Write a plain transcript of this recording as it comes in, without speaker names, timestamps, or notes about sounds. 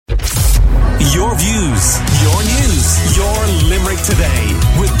Your views, your news, your Limerick Today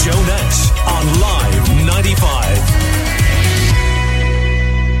with Joe Nash on Live 95.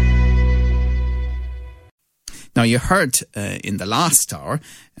 Now, you heard in the last hour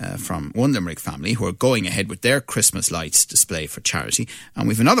from one Limerick family who are going ahead with their Christmas lights display for charity. And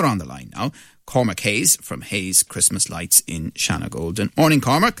we've another on the line now, Cormac Hayes from Hayes Christmas Lights in Shanagolden. Morning,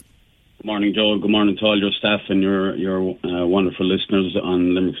 Cormac. Good morning, Joe. Good morning to all your staff and your wonderful listeners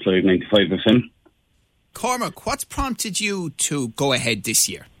on Limerick Live 95 FM. Cormac, what's prompted you to go ahead this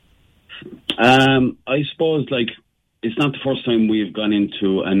year? I suppose, it's not the first time we've gone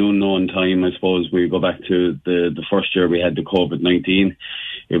into an unknown time. I suppose we go back to the first year we had the COVID-19.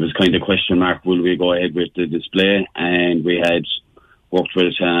 It was kind of question mark, will we go ahead with the display? And we had worked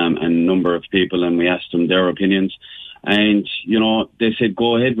with a number of people and we asked them their opinions. And, they said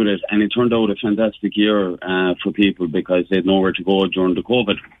go ahead with it. And it turned out a fantastic year for people because they had nowhere to go during the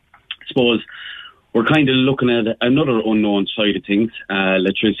COVID. I suppose we're kind of looking at another unknown side of things.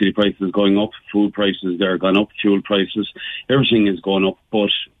 Electricity prices going up, food prices, they're gone up, fuel prices, everything is going up. But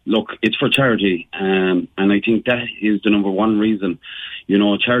look, it's for charity. And I think that is the number one reason.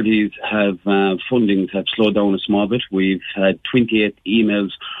 Charities have fundings have slowed down a small bit. We've had 28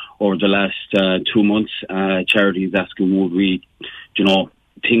 emails over the last 2 months, charities asking would we,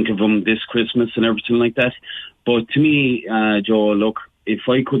 think of them this Christmas and everything like that. But to me, Joe, look, if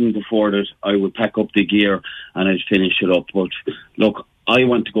I couldn't afford it, I would pack up the gear and I'd finish it up. But look, I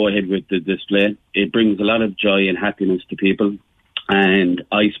want to go ahead with the display. It brings a lot of joy and happiness to people. And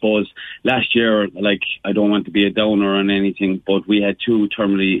I suppose last year, I don't want to be a downer on anything, but we had 2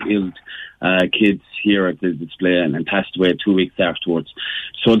 terminally ill kids here at the display and passed away 2 weeks afterwards.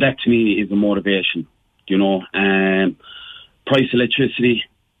 So that to me is a motivation, price electricity,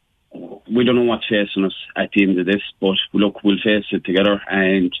 we don't know what's facing us at the end of this, but look, we'll face it together.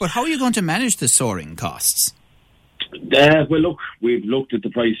 But how are you going to manage the soaring costs? Well, look, we've looked at the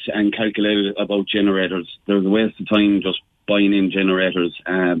price and calculated about generators. There's a waste of time just buying in generators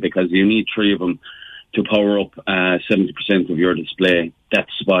because you need 3 of them to power up 70% of your display.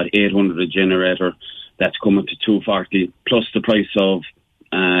 That's about 800 a generator. That's coming to 240 plus the price of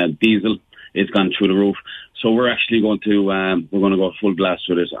diesel. It's gone through the roof. So we're actually going to go full blast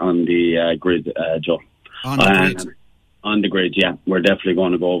with it on the grid, Joe. On the grid? On the grid, yeah. We're definitely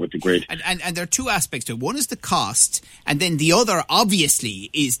going to go with the grid. And there are 2 aspects to it. One is the cost, and then the other, obviously,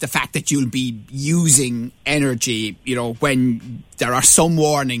 is the fact that you'll be using energy, when there are some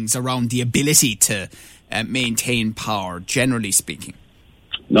warnings around the ability to maintain power, generally speaking.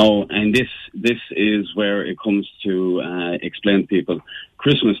 No, and this is where it comes to explain to people.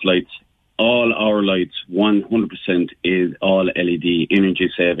 Christmas lights, all our lights, 100% is all LED,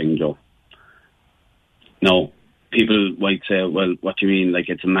 energy saving, Joe. Now, people might say, well, what do you mean?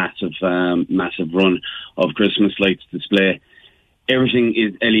 It's a massive run of Christmas lights display. Everything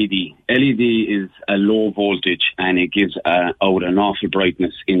is LED. LED is a low voltage and it gives out an awful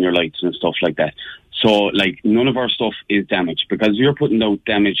brightness in your lights and stuff like that. So, none of our stuff is damaged because you're putting out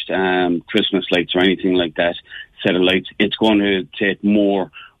damaged Christmas lights or anything like that, set of lights, it's going to take more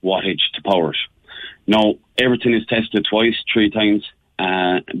wattage to power it. Now, everything is tested twice, 3 times.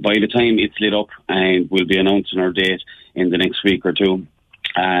 By the time it's lit up, and we'll be announcing our date in the next week or 2,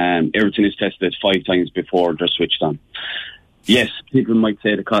 everything is tested 5 times before they're switched on. Yes, people might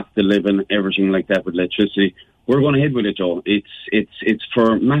say the cost of living, everything like that with electricity. We're going ahead with it, Joe. It's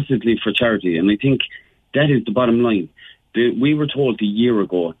massively for charity, and I think that is the bottom line. We were told a year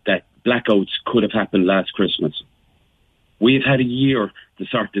ago that blackouts could have happened last Christmas. We've had a year to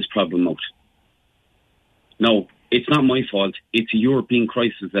sort this problem out. No, it's not my fault. It's a European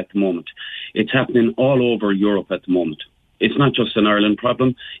crisis at the moment. It's happening all over Europe at the moment. It's not just an Ireland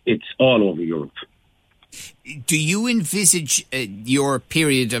problem. It's all over Europe. Do you envisage your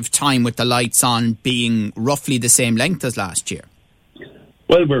period of time with the lights on being roughly the same length as last year?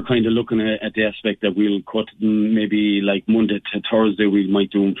 Well, we're kind of looking at the aspect that we'll cut maybe Monday to Thursday, we might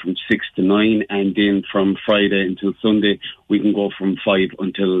do them from 6 to 9, and then from Friday until Sunday, we can go from 5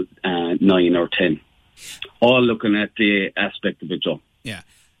 until 9 or 10. All looking at the aspect of it, Joe. Yeah.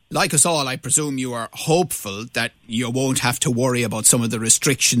 Like us all, I presume you are hopeful that you won't have to worry about some of the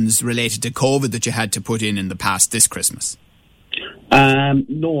restrictions related to COVID that you had to put in the past this Christmas.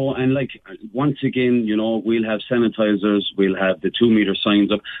 No, and once again, we'll have sanitizers, we'll have the 2 meter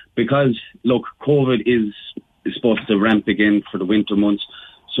signs up because, look, COVID is supposed to ramp again for the winter months.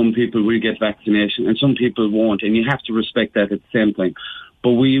 Some people will get vaccination and some people won't, and you have to respect that at the same time.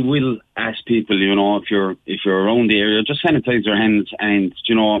 But we will ask people, if you're around the area, just sanitize your hands. And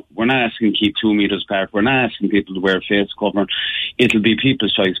we're not asking to keep 2 meters apart. We're not asking people to wear a face covering. It'll be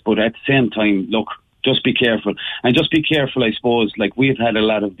people's choice. But at the same time, look, just be careful. And just be careful, I suppose, like we've had a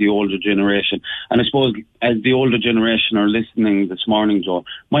lot of the older generation. And I suppose as the older generation are listening this morning, Joe,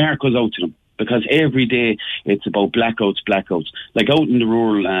 my heart goes out to them. Because every day it's about blackouts. Like out in the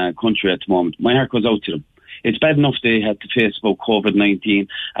rural country at the moment, my heart goes out to them. It's bad enough they had to face about COVID-19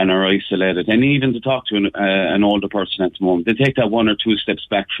 and are isolated. And even to talk to an older person at the moment, they take that 1 or 2 steps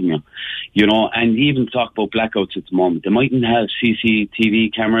back from you, and even talk about blackouts at the moment. They mightn't have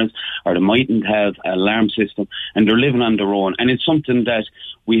CCTV cameras or they mightn't have an alarm system, and they're living on their own. And it's something that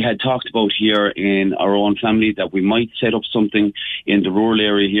we had talked about here in our own family, that we might set up something in the rural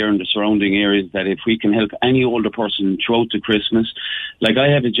area here and the surrounding areas, that if we can help any older person throughout the Christmas, like I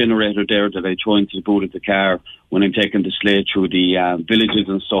have a generator there that I throw into the boot of the car when I'm taking the sleigh through the villages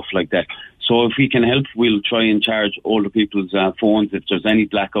and stuff like that. So if we can help, we'll try and charge older people's phones if there's any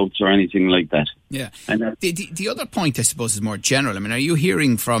blackouts or anything like that. Yeah. And the other point, I suppose, is more general. I mean, are you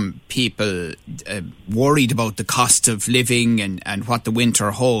hearing from people worried about the cost of living and what the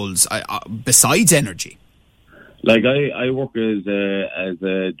winter holds, besides energy? Like I work as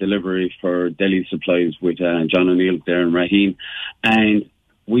a delivery for Deli Supplies with John O'Neill there in Raheen, and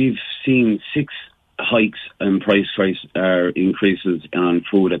we've seen 6 hikes and price increases on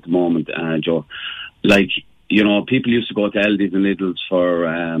food at the moment, Joe. Like, people used to go to Aldi's and Lidl's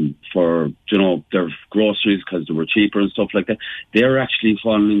for their groceries because they were cheaper and stuff like that. They're actually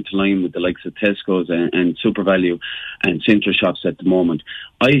falling into line with the likes of Tesco's and Super Value and Centre shops at the moment.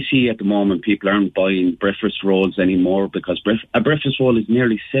 I see at the moment people aren't buying breakfast rolls anymore because a breakfast roll is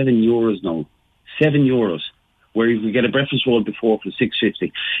nearly €7 now. €7. Where you could get a breakfast roll before for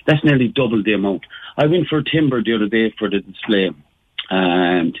 $6.50. That's nearly double the amount. I went for timber the other day for the display,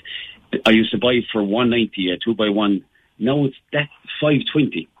 and I used to buy for $1.90 a 2x1. Now that's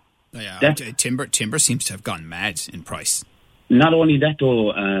 $5.20. Yeah, timber seems to have gone mad in price. Not only that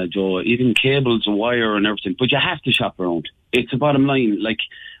though, Joe, even cables, wire, and everything. But you have to shop around. It's a bottom line. Like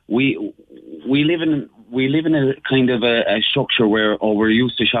we live in a kind of a structure where we're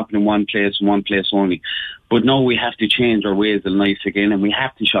used to shopping in one place only. But now we have to change our ways of life again, and we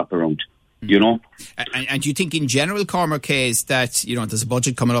have to shop around, And do you think in general, Cormac Hayes, that, there's a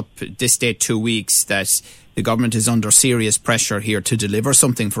budget coming up this day 2 weeks, that the government is under serious pressure here to deliver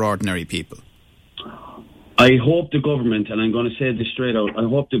something for ordinary people? I hope the government, and I'm going to say this straight out, I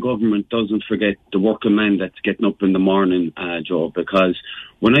hope the government doesn't forget the working man that's getting up in the morning, Joe, because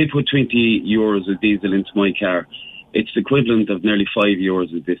when I put €20 of diesel into my car, it's the equivalent of nearly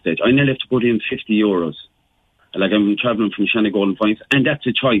 €5 at this stage. I nearly have to put in €50. Like I'm travelling from Shanagolden Fines, and that's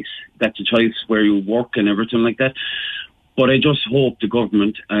a choice. That's a choice where you work and everything like that. But I just hope the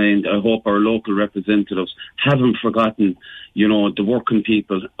government and I hope our local representatives haven't forgotten, the working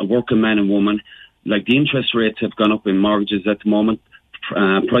people, a working man and woman. Like the interest rates have gone up in mortgages at the moment.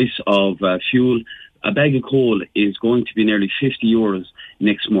 Price of fuel, a bag of coal is going to be nearly €50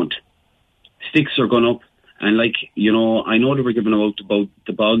 next month. Sticks are going up. And I know they were giving out about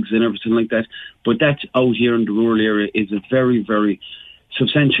the bogs and everything like that, but that out here in the rural area is a very, very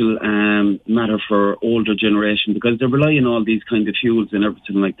substantial matter for older generation because they rely on all these kind of fuels and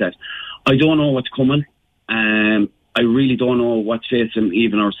everything like that. I don't know what's coming. I really don't know what's facing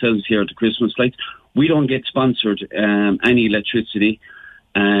even ourselves here at the Christmas lights. We don't get sponsored any electricity.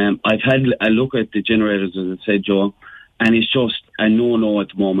 I've had a look at the generators, as I said, Joe, and it's just a no-no at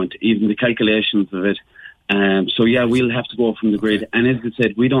the moment, even the calculations of it. So we'll have to go from the grid. And as I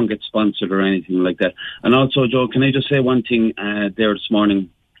said, we don't get sponsored or anything like that. And also, Joe, can I just say one thing there this morning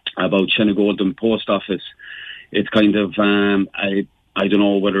about Shanagolden Post Office? It's kind of, I don't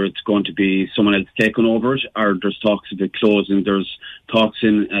know whether it's going to be someone else taking over it or there's talks of it closing. There's talks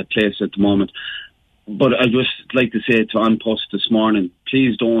in place at the moment. But I'd just like to say to An Post this morning,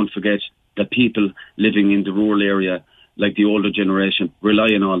 please don't forget that people living in the rural area, like the older generation,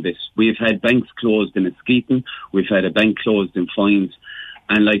 rely on all this. We've had banks closed in Skeeton, we've had a bank closed in Fines,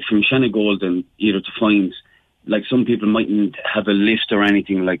 and like from Shanagolden either to Fines, like some people mightn't have a lift or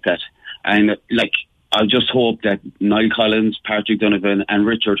anything like that. And I just hope that Niall Collins, Patrick Donovan and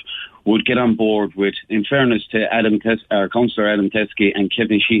Richard would get on board with, in fairness to Councillor Adam Teskey and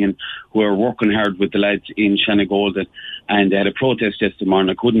Kevin Sheehan, who are working hard with the lads in Shanagolden, and they had a protest yesterday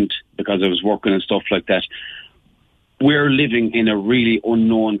morning. I couldn't because I was working and stuff like that. We're living in a really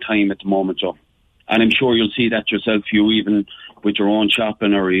unknown time at the moment, Joe. And I'm sure you'll see that yourself, you even with your own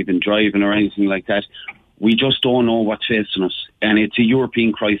shopping or even driving or anything like that. We just don't know what's facing us. and it's a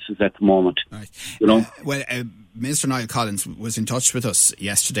European crisis at the moment. Right. You know. Minister Niall Collins was in touch with us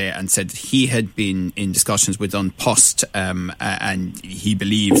yesterday and said he had been in discussions with An Post, and he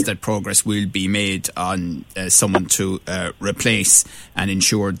believes that progress will be made on someone to replace and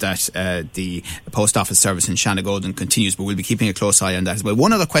ensure that the post office service in Shanagolden continues, but we'll be keeping a close eye on that as well.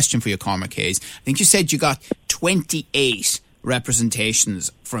 One other question for you, Cormac Hayes. I think you said you got 28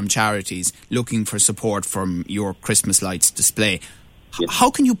 representations from charities looking for support from your Christmas lights display. Yes.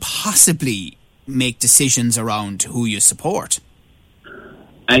 How can you possibly make decisions around who you support?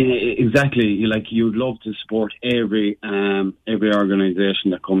 Exactly. You'd love to support every organisation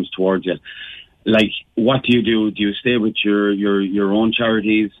that comes towards you. Like, what do? Do you stay with your own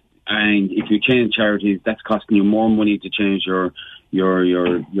charities? And if you change charities, that's costing you more money to change your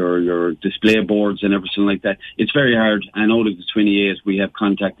display boards and everything like that. It's very hard. And out of the 28, we have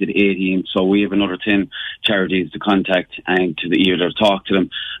contacted 18, so we have another 10 charities to contact and to either talk to them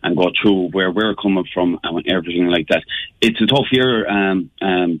and go through where we're coming from and everything like that. It's a tough year,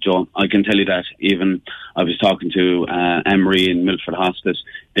 Joe. I can tell you that. Even I was talking to Anne-Marie in Milford Hospice.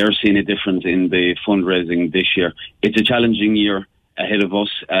 They're seeing a difference in the fundraising this year. It's a challenging year ahead of us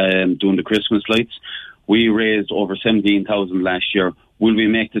doing the Christmas lights. We raised over 17,000 last year. Will we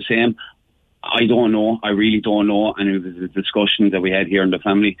make the same? I don't know. I really don't know. And it was a discussion that we had here in the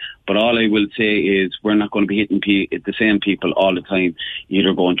family. But all I will say is we're not going to be hitting the same people all the time,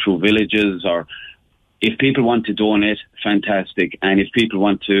 either going through villages or if people want to donate, fantastic. And if people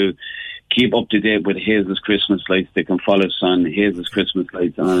want to keep up to date with Hazel's Christmas Lights, they can follow us on Hazel's Christmas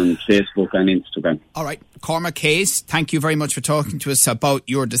Lights on Facebook and Instagram. All right. Cormac Hayes, thank you very much for talking to us about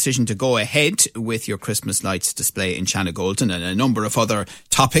your decision to go ahead with your Christmas Lights display in Shanagolden and a number of other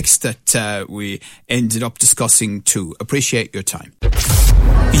topics that we ended up discussing too. Appreciate your time.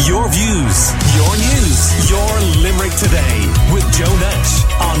 Your views, your news, your Limerick Today with Joe Nash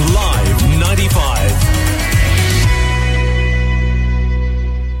on Live 95.